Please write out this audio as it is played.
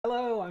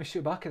I'm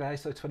Stu Buck at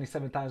ISO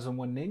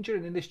 27001 Ninja,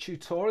 and in this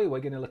tutorial we're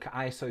going to look at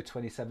ISO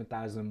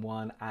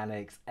 27001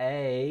 Annex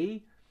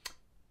A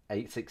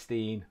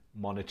 816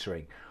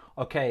 monitoring.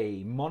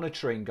 Okay,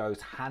 monitoring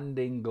goes hand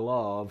in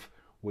glove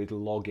with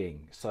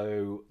logging.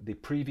 So the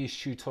previous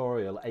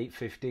tutorial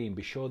 815,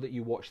 be sure that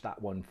you watch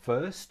that one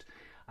first,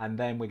 and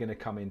then we're going to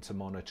come into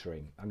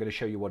monitoring. I'm going to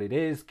show you what it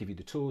is, give you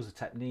the tools, the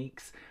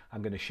techniques.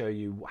 I'm going to show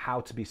you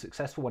how to be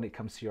successful when it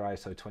comes to your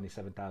ISO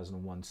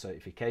 27001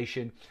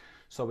 certification.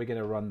 So we're going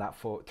to run that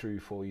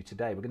through for you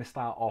today. We're going to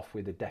start off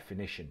with a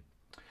definition.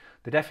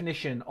 The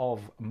definition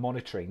of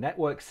monitoring: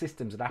 network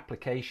systems and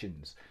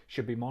applications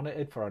should be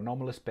monitored for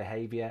anomalous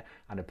behavior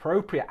and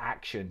appropriate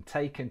action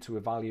taken to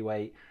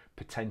evaluate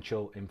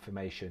potential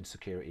information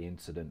security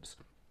incidents.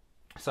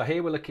 So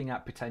here we're looking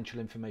at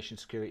potential information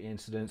security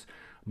incidents,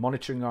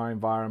 monitoring our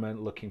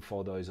environment, looking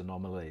for those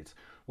anomalies.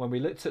 When we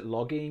looked at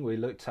logging, we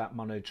looked at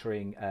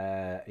monitoring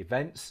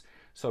events.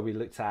 So we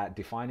looked at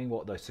defining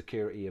what those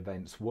security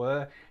events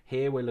were.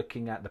 Here we're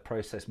looking at the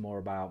process more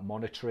about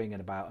monitoring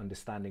and about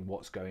understanding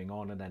what's going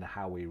on and then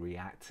how we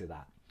react to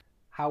that.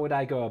 How would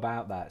I go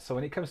about that? So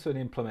when it comes to an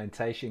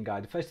implementation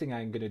guide, the first thing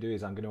I'm going to do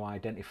is I'm going to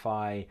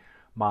identify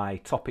my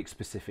topic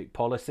specific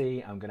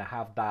policy. I'm going to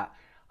have that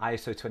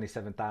ISO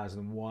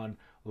 27001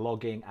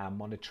 logging and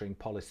monitoring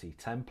policy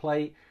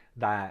template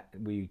that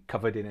we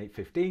covered in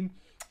 815.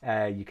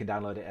 You can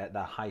download it at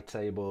the High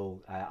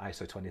Table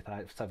ISO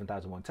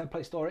 27001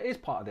 template store. It is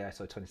part of the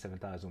ISO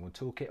 27001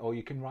 toolkit, or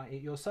you can write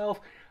it yourself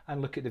and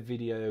look at the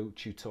video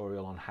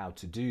tutorial on how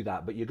to do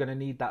that. But you're going to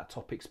need that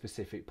topic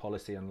specific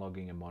policy on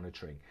logging and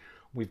monitoring.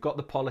 We've got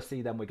the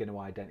policy, then we're going to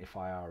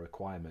identify our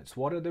requirements.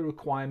 What are the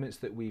requirements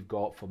that we've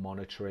got for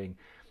monitoring,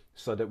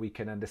 so that we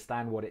can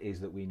understand what it is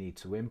that we need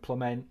to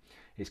implement?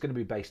 It's going to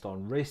be based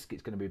on risk,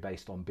 it's going to be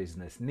based on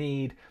business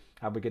need,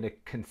 and we're going to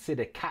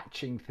consider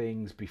catching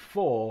things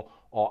before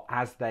or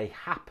as they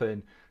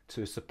happen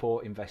to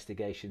support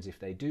investigations if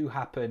they do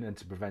happen and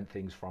to prevent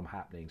things from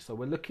happening. So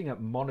we're looking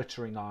at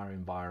monitoring our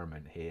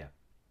environment here.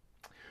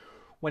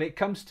 When it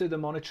comes to the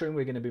monitoring,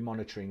 we're going to be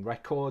monitoring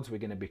records. We're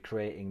going to be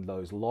creating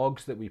those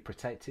logs that we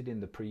protected in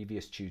the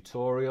previous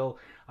tutorial,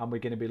 and we're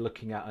going to be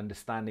looking at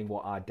understanding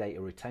what our data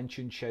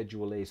retention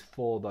schedule is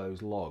for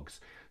those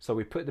logs. So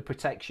we put the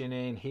protection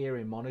in here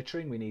in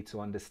monitoring. We need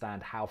to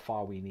understand how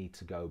far we need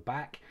to go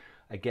back.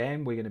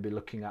 Again, we're going to be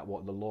looking at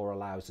what the law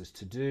allows us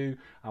to do,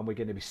 and we're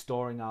going to be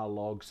storing our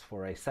logs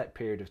for a set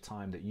period of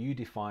time that you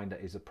define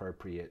that is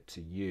appropriate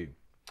to you.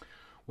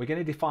 We're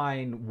going to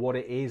define what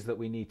it is that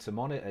we need to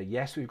monitor.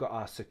 Yes, we've got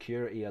our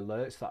security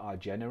alerts that are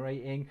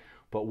generating,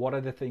 but what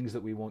are the things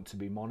that we want to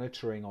be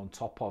monitoring on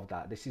top of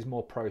that? This is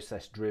more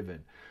process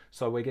driven.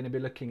 So we're going to be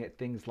looking at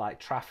things like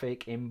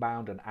traffic,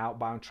 inbound and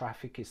outbound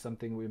traffic is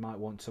something we might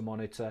want to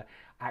monitor,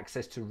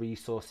 access to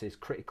resources,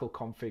 critical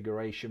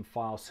configuration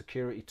files,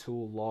 security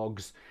tool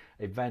logs,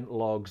 event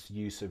logs,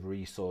 use of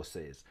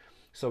resources.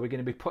 So we're going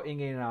to be putting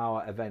in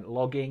our event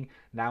logging.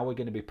 Now we're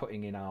going to be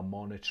putting in our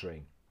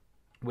monitoring.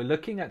 We're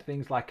looking at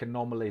things like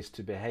anomalies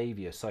to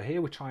behavior. So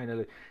here we're trying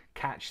to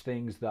catch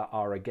things that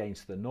are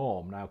against the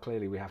norm. Now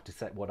clearly we have to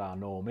set what our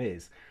norm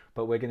is,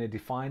 but we're going to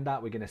define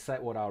that, we're going to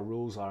set what our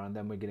rules are, and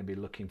then we're going to be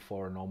looking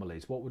for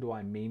anomalies. What do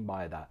I mean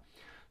by that?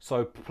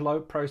 So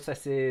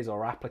processes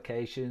or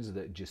applications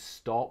that just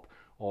stop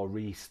or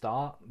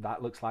restart,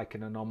 that looks like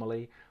an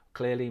anomaly.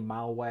 Clearly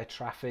malware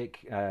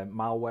traffic,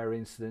 malware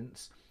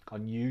incidents,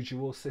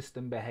 unusual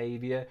system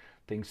behavior,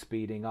 things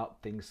speeding up,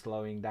 things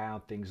slowing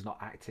down, things not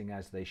acting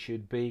as they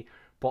should be,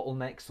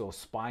 bottlenecks or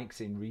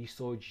spikes in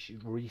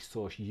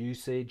resource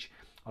usage,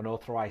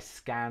 unauthorized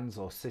scans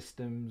or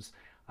system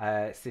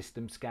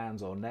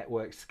scans or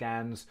network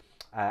scans,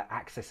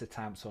 access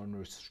attempts on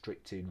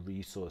restricted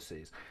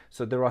resources.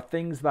 So there are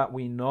things that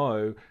we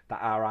know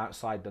that are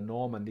outside the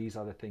norm, and these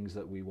are the things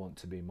that we want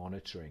to be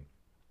monitoring.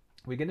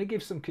 We're going to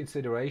give some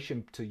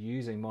consideration to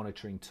using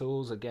monitoring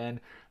tools.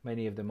 Again,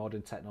 many of the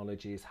modern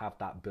technologies have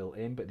that built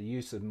in, but the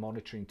use of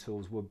monitoring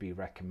tools would be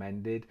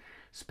recommended.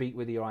 Speak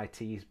with your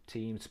IT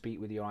team, speak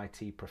with your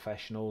IT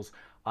professionals,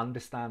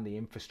 understand the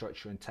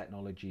infrastructure and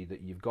technology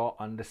that you've got,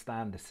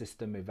 understand the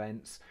system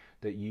events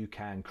that you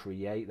can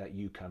create, that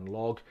you can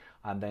log,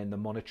 and then the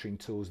monitoring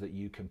tools that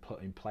you can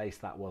put in place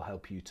that will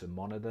help you to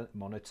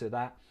monitor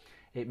that.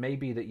 It may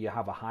be that you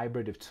have a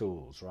hybrid of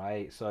tools,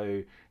 right?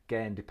 So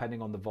again,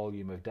 depending on the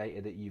volume of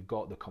data that you've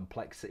got, the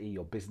complexity,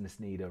 your business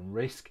need and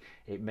risk,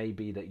 it may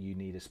be that you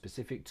need a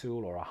specific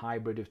tool or a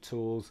hybrid of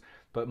tools,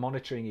 but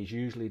monitoring is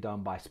usually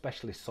done by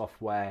specialist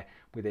software,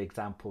 with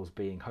examples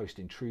being host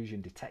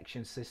intrusion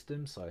detection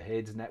systems, so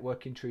HIDs,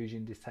 network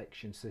intrusion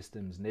detection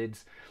systems,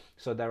 NIDs.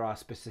 So there are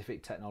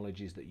specific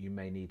technologies that you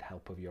may need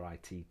help of your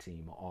IT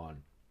team on.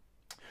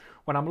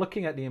 When I'm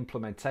looking at the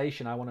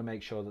implementation, I want to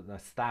make sure that the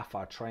staff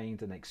are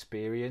trained and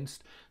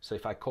experienced. So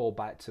if I call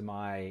back to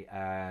my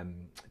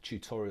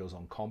tutorials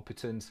on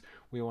competence,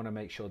 we want to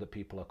make sure that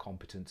people are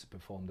competent to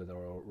perform the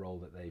role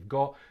that they've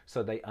got,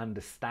 so they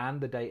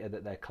understand the data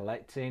that they're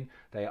collecting,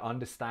 they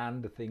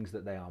understand the things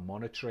that they are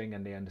monitoring,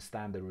 and they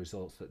understand the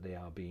results that they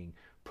are being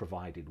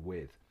provided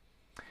with.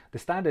 The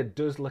standard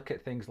does look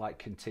at things like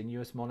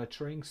continuous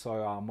monitoring.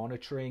 So our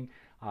monitoring,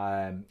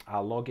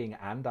 our logging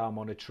and our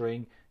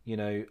monitoring,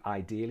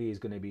 ideally is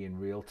going to be in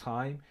real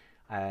time.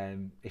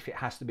 If it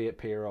has to be at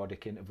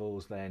periodic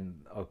intervals, then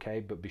okay,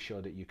 but be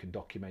sure that you can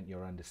document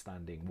your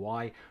understanding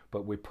why.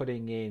 But we're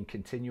putting in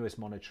continuous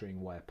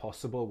monitoring where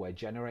possible. We're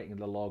generating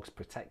the logs,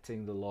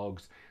 protecting the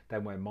logs,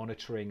 then we're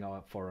monitoring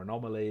for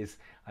anomalies,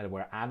 and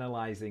we're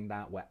analyzing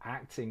that, we're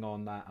acting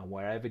on that, and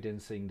we're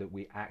evidencing that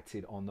we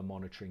acted on the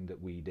monitoring that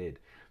we did.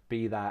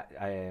 Be that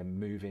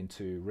move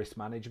into risk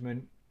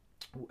management,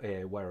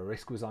 where a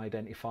risk was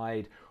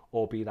identified,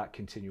 or be that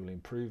continual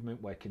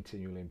improvement, where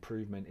continual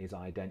improvement is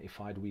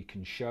identified. We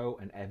can show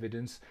and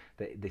evidence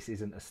that this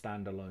isn't a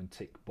standalone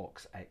tick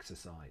box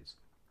exercise.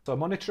 So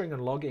monitoring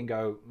and logging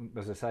go,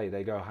 as I say,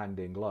 they go hand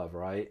in glove,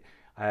 right?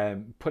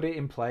 Put it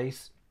in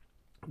place.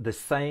 The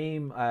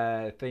same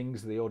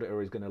things the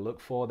auditor is going to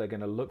look for. They're going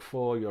to look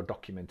for your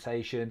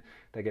documentation.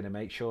 They're going to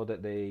make sure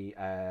that the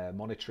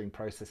monitoring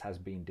process has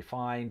been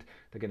defined.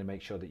 They're going to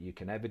make sure that you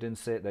can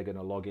evidence it. They're going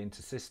to log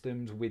into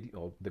systems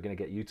or they're going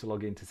to get you to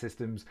log into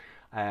systems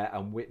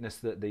and witness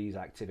that these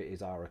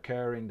activities are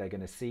occurring. They're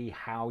going to see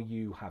how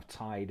you have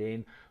tied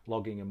in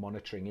logging and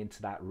monitoring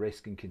into that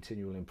risk and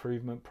continual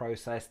improvement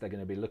process. They're going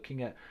to be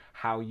looking at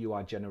how you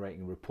are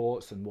generating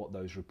reports and what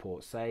those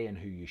reports say and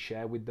who you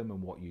share with them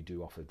and what you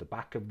do off of the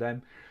back of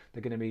them.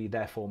 They're going to be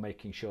therefore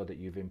making sure that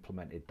you've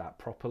implemented that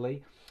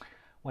properly.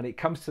 When it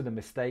comes to the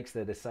mistakes,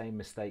 they're the same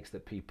mistakes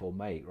that people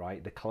make,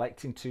 right? They're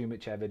collecting too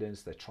much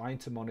evidence, they're trying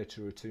to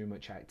monitor too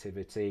much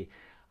activity,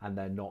 and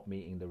they're not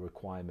meeting the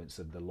requirements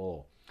of the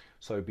law.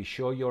 So be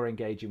sure you're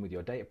engaging with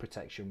your data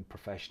protection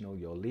professional,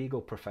 your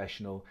legal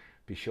professional.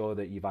 Be sure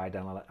that you've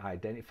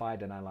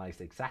identified and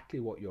analyzed exactly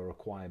what your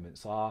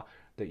requirements are,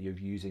 that you're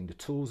using the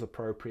tools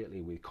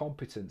appropriately with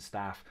competent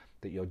staff,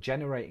 that you're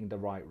generating the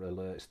right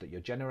alerts, that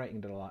you're generating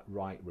the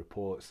right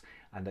reports,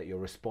 and that you're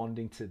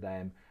responding to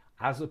them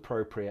as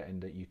appropriate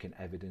and that you can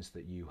evidence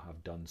that you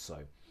have done so.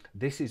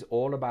 This is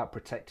all about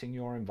protecting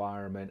your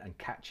environment and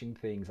catching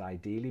things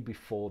ideally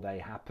before they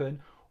happen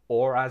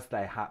or as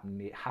they're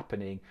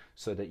happening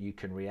so that you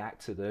can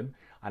react to them.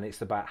 And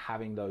it's about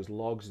having those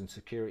logs and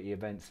security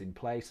events in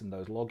place and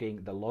the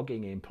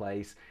logging in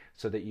place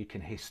so that you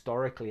can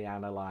historically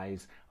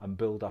analyze and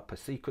build up a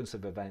sequence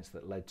of events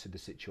that led to the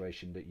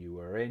situation that you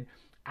were in,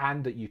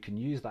 and that you can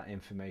use that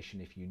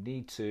information if you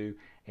need to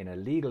in a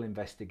legal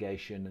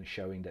investigation and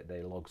showing that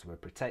their logs were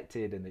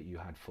protected and that you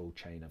had full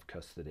chain of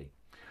custody.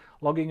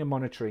 Logging and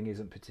monitoring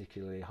isn't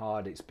particularly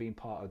hard. It's been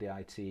part of the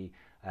IT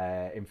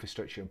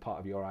infrastructure and part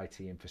of your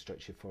IT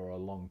infrastructure for a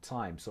long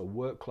time. So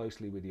work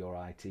closely with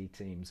your IT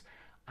teams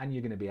and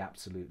you're going to be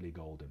absolutely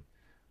golden.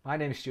 My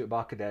name is Stuart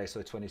Barker, the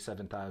ISO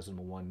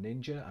 27001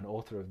 Ninja and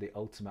author of the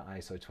Ultimate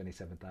ISO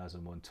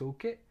 27001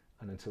 Toolkit.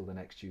 And until the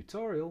next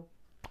tutorial,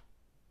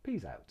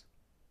 peace out.